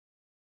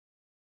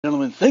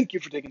gentlemen, thank you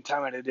for taking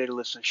time out of the day to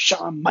listen to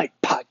Sean Mike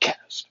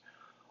podcast.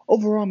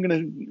 Overall, I'm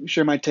going to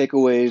share my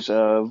takeaways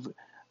of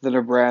the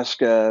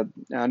Nebraska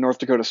North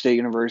Dakota State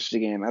University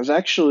game. I was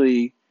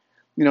actually,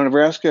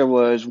 Nebraska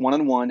was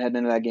 1-1 heading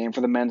into that game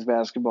for the men's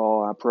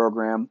basketball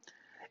program.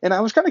 And I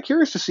was kind of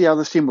curious to see how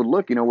this team would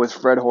look, with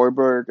Fred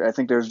Hoiberg. I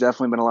think there's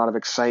definitely been a lot of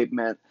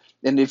excitement.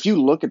 And if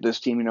you look at this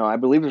team, I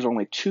believe there's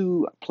only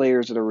two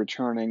players that are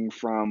returning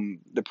from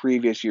the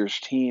previous year's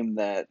team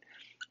that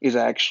is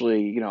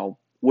actually,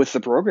 with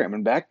the program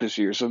and back this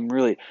year. So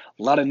really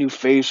a lot of new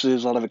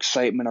faces, a lot of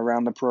excitement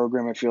around the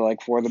program, I feel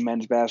like, for the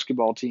men's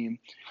basketball team.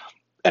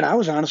 And I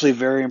was honestly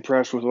very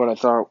impressed with what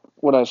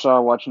I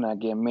saw watching that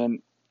game.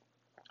 Man,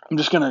 I'm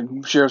just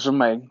going to share some of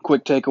my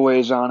quick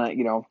takeaways on it.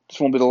 This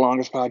won't be the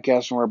longest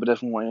podcast in the world, but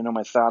definitely want to know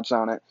my thoughts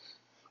on it.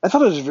 I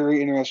thought it was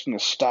very interesting the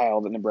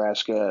style that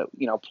Nebraska,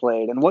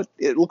 played and what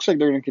it looks like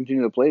they're going to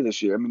continue to play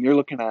this year. I mean, you're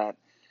looking at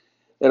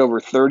over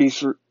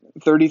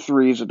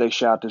 33s that they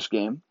shot this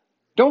game.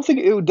 Don't think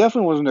it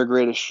definitely wasn't their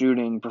greatest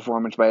shooting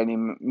performance by any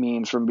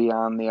means from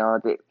beyond the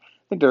arc. I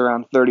think they're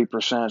around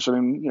 30%. So, I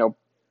mean,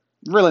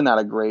 really not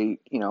a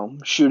great,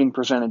 shooting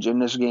percentage in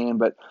this game,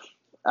 but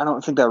I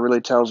don't think that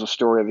really tells the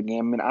story of the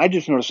game. I mean, I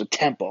just noticed a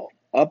tempo,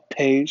 up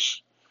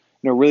pace,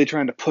 really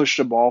trying to push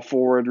the ball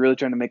forward, really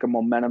trying to make a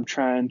momentum,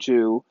 trying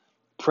to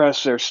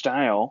press their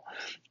style.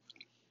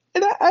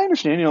 And I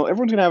understand,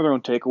 everyone's going to have their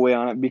own takeaway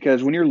on it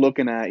because when you're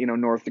looking at,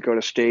 North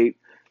Dakota State,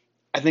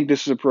 I think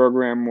this is a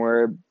program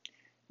where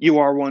you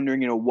are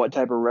wondering, what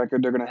type of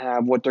record they're going to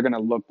have, what they're going to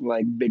look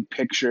like, big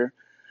picture.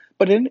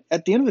 But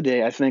at the end of the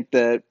day, I think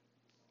that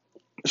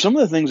some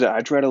of the things that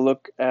I try to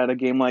look at a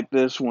game like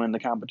this when the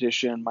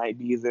competition might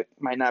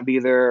not be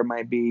there,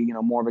 might be,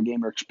 more of a game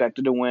you're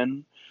expected to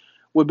win,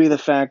 would be the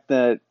fact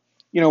that,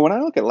 when I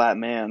look at Lat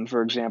Man,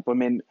 for example, I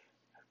mean,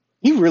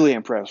 he really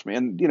impressed me.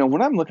 And,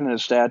 when I'm looking at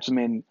his stats, I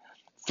mean,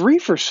 3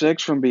 for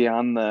 6 from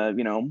beyond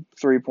the,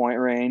 3-point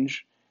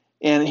range.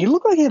 And he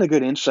looked like he had a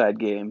good inside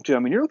game, too. I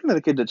mean, you're looking at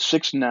a kid that's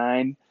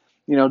 6'9",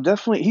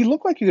 definitely, he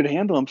looked like he could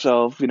handle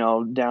himself,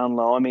 down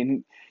low. I mean,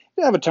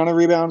 he didn't have a ton of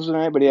rebounds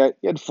tonight, but he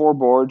had 4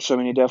 boards. So, I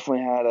mean, he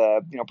definitely had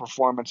a,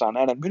 performance on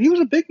that end. But he was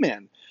a big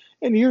man.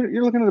 And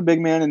you're looking at a big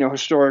man, and,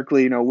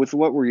 historically, with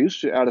what we're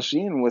used to out of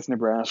seeing with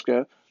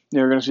Nebraska,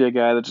 you're going to see a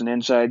guy that's an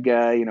inside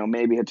guy,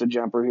 maybe hits a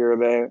jumper here or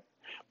there.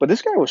 But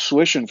this guy was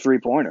swishing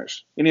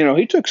 3-pointers. And,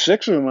 he took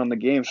 6 of them on the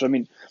game. So, I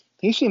mean,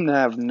 he seemed to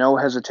have no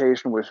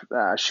hesitation with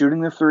shooting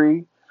the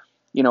three.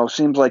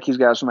 Seems like he's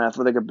got some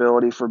athletic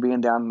ability for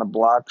being down in the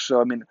block. So,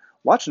 I mean,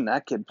 watching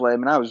that kid play, I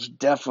mean, I was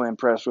definitely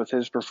impressed with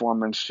his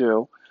performance,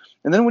 too.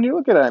 And then when you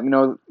look at,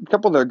 a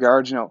couple of their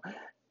guards, when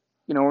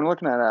we're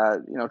looking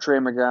at, Trey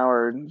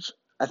McGowan,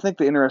 I think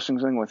the interesting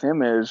thing with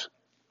him is,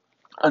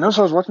 I noticed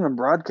I was watching the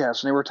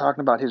broadcast and they were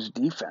talking about his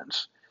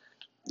defense.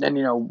 And,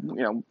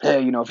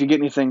 hey, if you get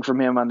anything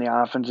from him on the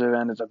offensive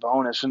end, it's a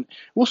bonus. And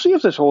we'll see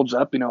if this holds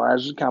up,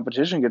 as the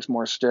competition gets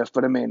more stiff.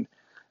 But, I mean,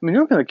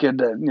 you're looking at a kid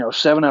that,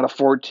 7 out of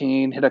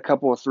 14, hit a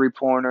couple of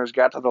 3-pointers,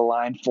 got to the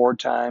line 4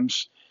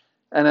 times,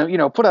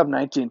 and, put up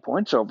 19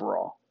 points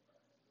overall.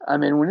 I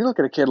mean, when you look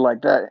at a kid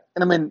like that,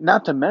 and, I mean,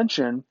 not to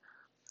mention,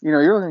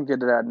 you're looking at a kid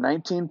that had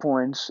 19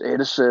 points,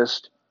 8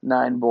 assists,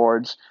 9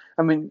 boards.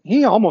 I mean,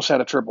 he almost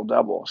had a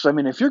triple-double. So, I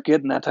mean, if you're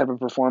getting that type of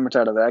performance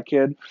out of that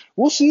kid,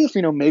 we'll see if,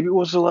 maybe it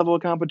was the level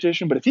of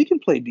competition. But if he can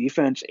play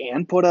defense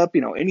and put up,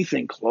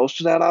 anything close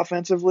to that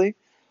offensively,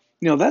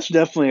 that's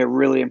definitely a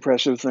really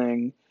impressive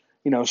thing,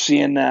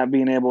 seeing that,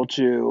 being able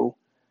to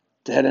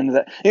head into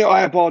that.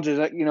 I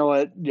apologize. You know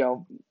what,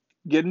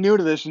 getting new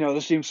to this,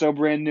 this seems so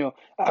brand new.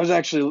 I was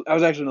actually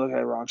looking at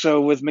it wrong.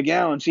 So with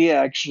McGowan's,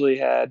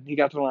 he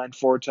got to the line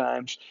 4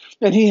 times,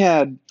 and he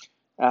had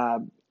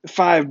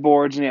 5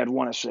 boards and he had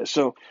 1 assist.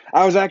 So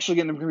I was actually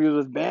getting him confused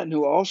with Banton,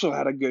 who also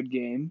had a good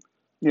game.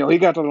 He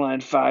got to the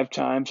line 5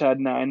 times, had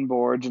 9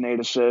 boards and 8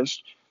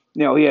 assists.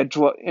 He had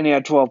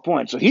 12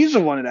 points. So he's the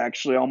one that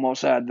actually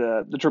almost had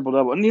the triple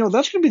double. And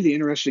that's going to be the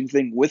interesting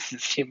thing with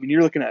this team. I mean,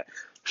 you're looking at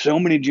so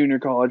many junior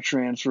college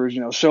transfers.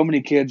 So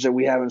many kids that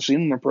we haven't seen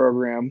in the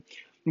program.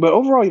 But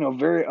overall,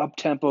 very up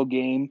tempo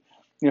game.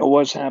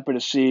 Was happy to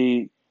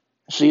see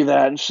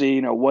that and see,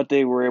 what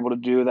they were able to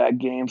do that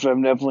game. So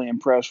I'm definitely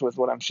impressed with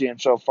what I'm seeing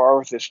so far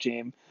with this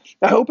team.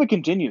 I hope it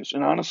continues.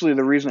 And honestly,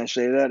 the reason I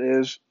say that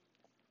is,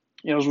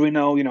 as we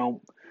know,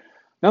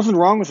 nothing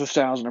wrong with the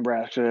styles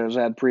Nebraska has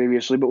had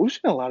previously, but we've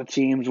seen a lot of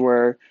teams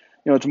where,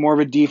 it's more of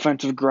a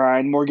defensive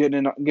grind, more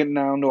getting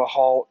down to a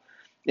halt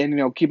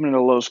and, keeping it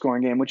a low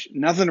scoring game, which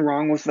nothing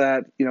wrong with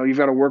that. You've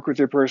got to work with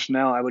your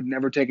personnel. I would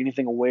never take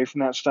anything away from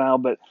that style,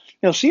 but,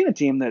 seeing a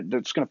team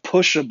that's going to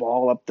push the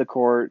ball up the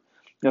court,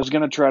 is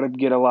going to try to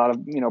get a lot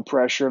of,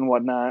 pressure and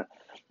whatnot.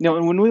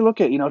 And when we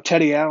look at,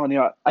 Teddy Allen,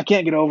 I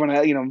can't get over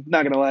that,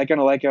 not going to lie. I kind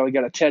of like how we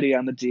got a Teddy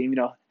on the team.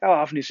 How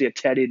often do you see a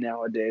Teddy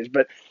nowadays?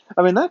 But,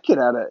 I mean, that kid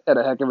had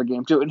a heck of a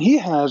game, too. And he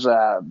has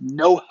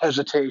no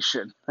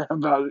hesitation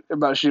about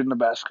shooting the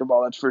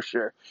basketball, that's for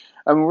sure.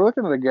 I mean, we're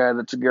looking at a guy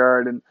that's a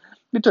guard, and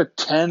he took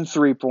 10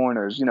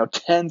 3-pointers,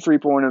 10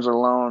 3-pointers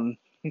alone,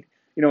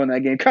 in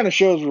that game. Kind of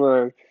shows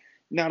where,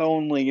 not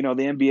only, the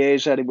NBA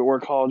is heading, but where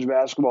college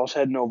basketball is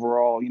heading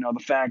overall.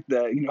 The fact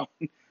that,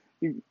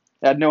 you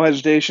had no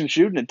hesitation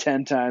shooting it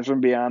 10 times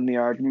from beyond the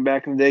arc. I mean,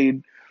 back in the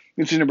day,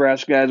 you'd see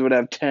Nebraska guys would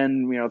have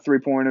 10,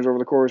 three-pointers over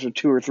the course of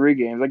 2 or 3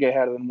 games. They get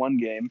had it in one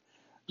game.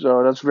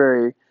 So that's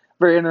very,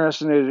 very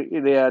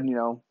interesting. They had,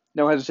 no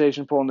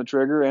hesitation pulling the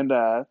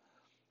trigger.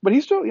 But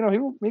he still,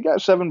 he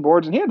got 7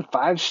 boards and he had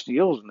 5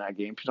 steals in that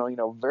game.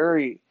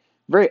 Very,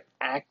 very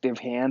active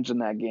hands in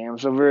that game.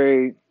 So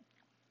very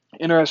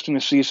interesting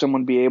to see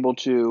someone be able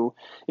to,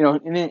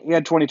 and he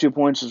had 22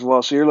 points as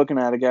well. So you're looking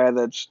at a guy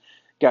that's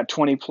got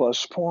 20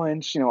 plus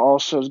points,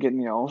 also is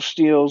getting,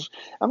 steals.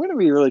 I'm going to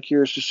be really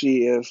curious to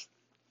see if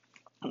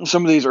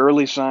some of these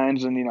early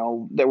signs and,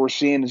 that we're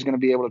seeing is going to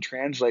be able to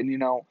translate.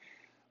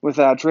 With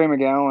Trey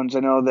McGowan's, I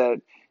know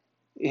that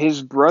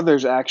his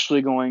brother's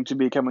actually going to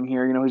be coming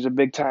here. He's a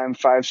big time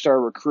 5-star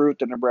recruit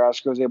that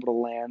Nebraska was able to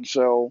land.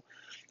 So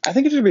I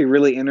think it's going to be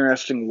really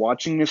interesting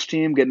watching this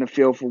team, getting a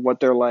feel for what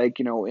they're like,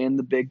 in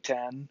the Big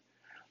Ten.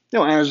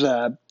 As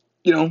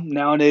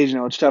nowadays,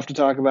 it's tough to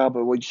talk about,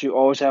 but what you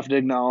always have to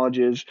acknowledge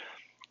is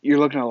you're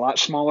looking at a lot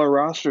smaller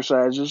roster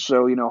sizes.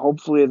 So,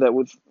 hopefully that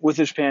with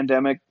this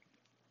pandemic,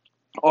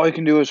 all you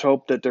can do is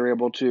hope that they're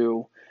able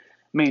to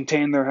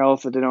maintain their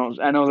health, that they don't.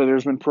 I know that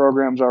there's been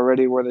programs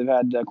already where they've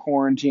had to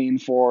quarantine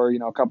for,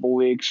 a couple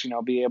weeks,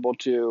 be able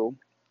to,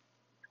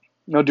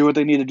 do what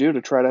they need to do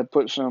to try to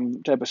put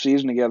some type of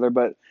season together.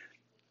 But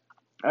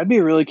I'd be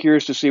really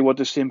curious to see what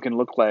this team can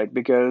look like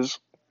because,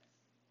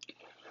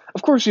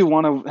 of course, you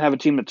want to have a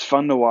team that's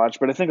fun to watch,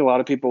 but I think a lot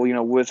of people,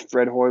 with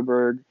Fred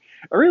Hoiberg,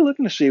 are really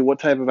looking to see what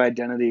type of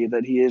identity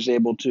that he is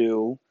able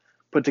to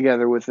put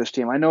together with this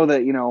team. I know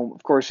that,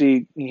 of course,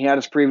 he had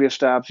his previous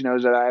stops. He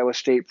was at Iowa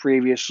State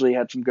previously,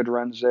 had some good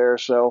runs there.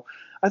 So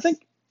I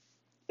think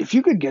if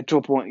you could get to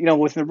a point,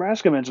 with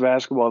Nebraska men's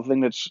basketball, the thing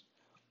that's,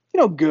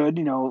 good,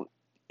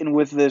 and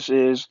with this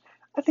is,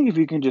 I think if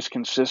you can just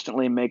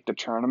consistently make the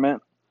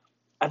tournament,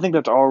 I think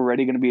that's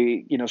already going to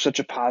be, such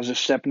a positive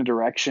step in the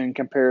direction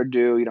compared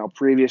to,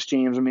 previous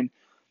teams. I mean,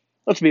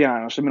 let's be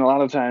honest. I mean, a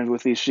lot of times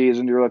with these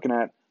seasons, you're looking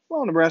at,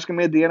 well, Nebraska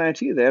made the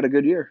NIT. They had a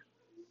good year.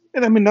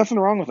 And I mean, nothing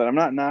wrong with it. I'm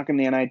not knocking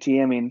the NIT.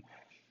 I mean,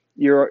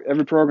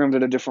 every program's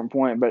at a different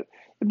point, but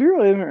it'd be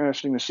really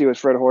interesting to see with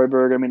Fred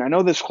Hoiberg. I mean, I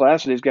know this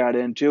class that he's got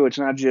in too. It's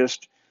not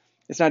just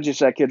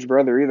that kid's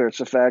brother either. It's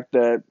the fact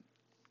that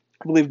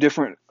I believe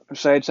different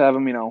sites have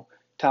him,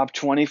 top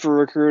 20 for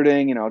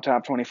recruiting,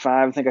 top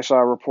 25. I think I saw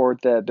a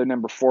report that they're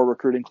number 4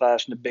 recruiting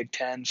class in the Big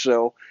Ten.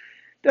 So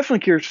definitely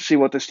curious to see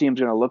what this team's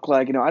going to look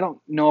like. I don't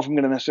know if I'm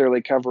going to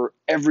necessarily cover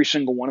every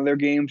single one of their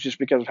games just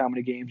because of how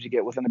many games you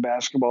get within a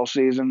basketball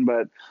season,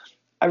 but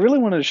I really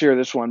wanted to share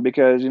this one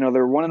because, they're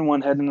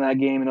 1-1 heading into that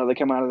game. They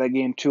come out of that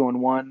game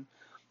 2-1.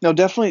 No,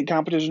 definitely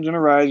competition's going to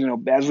rise.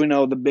 As we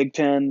know, the Big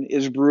Ten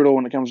is brutal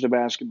when it comes to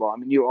basketball. I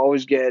mean, you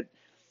always get,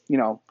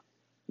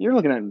 you're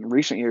looking at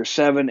recent years,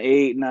 7,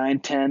 8, 9,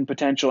 10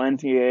 potential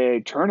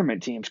NCAA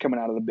tournament teams coming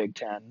out of the Big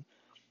Ten.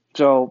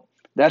 So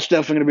that's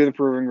definitely going to be the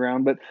proving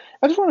ground. But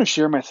I just want to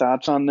share my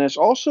thoughts on this.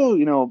 Also,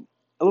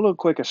 a little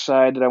quick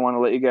aside that I want to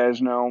let you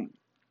guys know.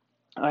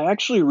 I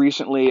actually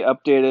recently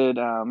updated,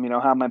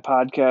 how my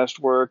podcast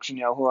works and,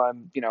 who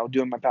I'm,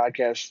 doing my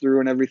podcast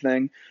through and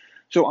everything.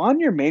 So on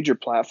your major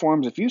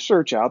platforms, if you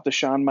search out the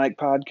Sean Mike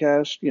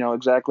podcast,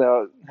 exactly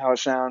how it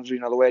sounds,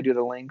 the way I do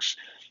the links,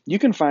 you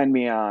can find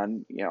me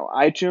on,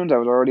 iTunes. I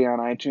was already on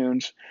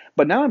iTunes,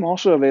 but now I'm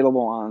also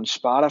available on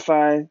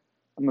Spotify.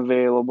 I'm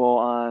available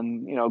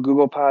on,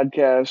 Google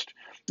Podcast.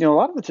 A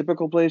lot of the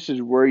typical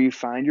places where you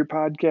find your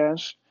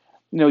podcast,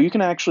 you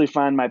can actually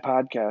find my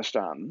podcast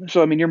on.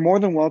 So, I mean, you're more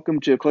than welcome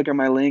to click on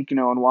my link,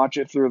 and watch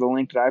it through the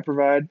link that I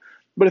provide.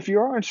 But if you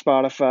are on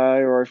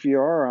Spotify or if you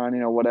are on,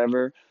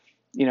 whatever,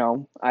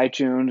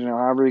 iTunes,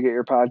 however you get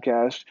your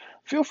podcast,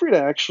 feel free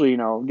to actually,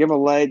 give a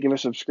like, give a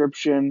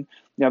subscription.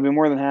 I'd be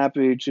more than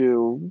happy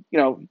to,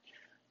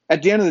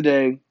 at the end of the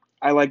day,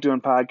 I like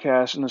doing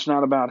podcasts, and it's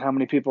not about how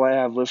many people I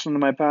have listening to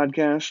my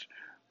podcast.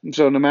 And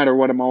so no matter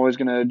what, I'm always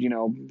going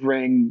to,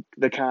 bring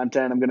the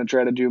content. I'm going to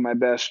try to do my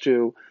best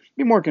to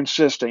be more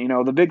consistent.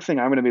 The big thing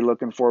I'm going to be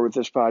looking for with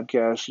this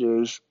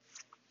podcast is,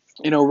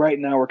 right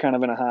now we're kind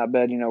of in a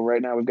hotbed.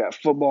 Right now we've got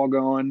football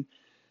going.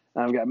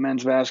 We've got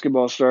men's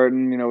basketball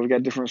starting. We've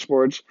got different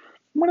sports.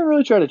 I'm going to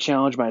really try to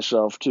challenge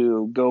myself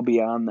to go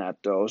beyond that,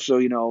 though. So,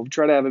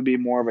 try to have it be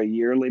more of a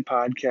yearly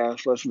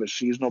podcast, less of a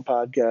seasonal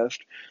podcast.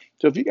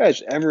 So if you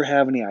guys ever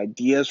have any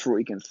ideas for what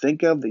you can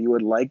think of that you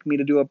would like me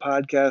to do a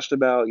podcast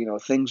about,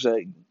 things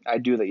that I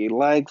do that you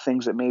like,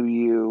 things that maybe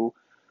you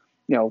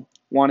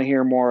want to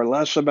hear more or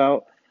less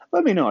about,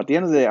 let me know. At the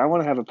end of the day, I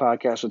want to have a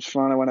podcast that's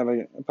fun. I want to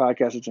have a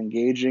podcast that's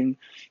engaging.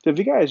 So if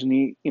you guys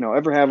need,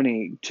 ever have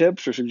any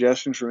tips or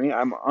suggestions for me,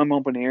 I'm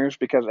open ears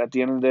because at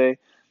the end of the day,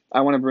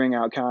 I want to bring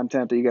out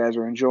content that you guys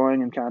are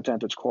enjoying and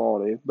content that's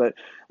quality. But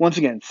once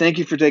again, thank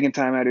you for taking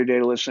time out of your day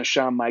to listen to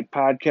Sean Mike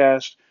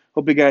Podcast.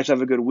 Hope you guys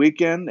have a good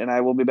weekend, and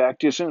I will be back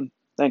to you soon.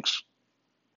 Thanks.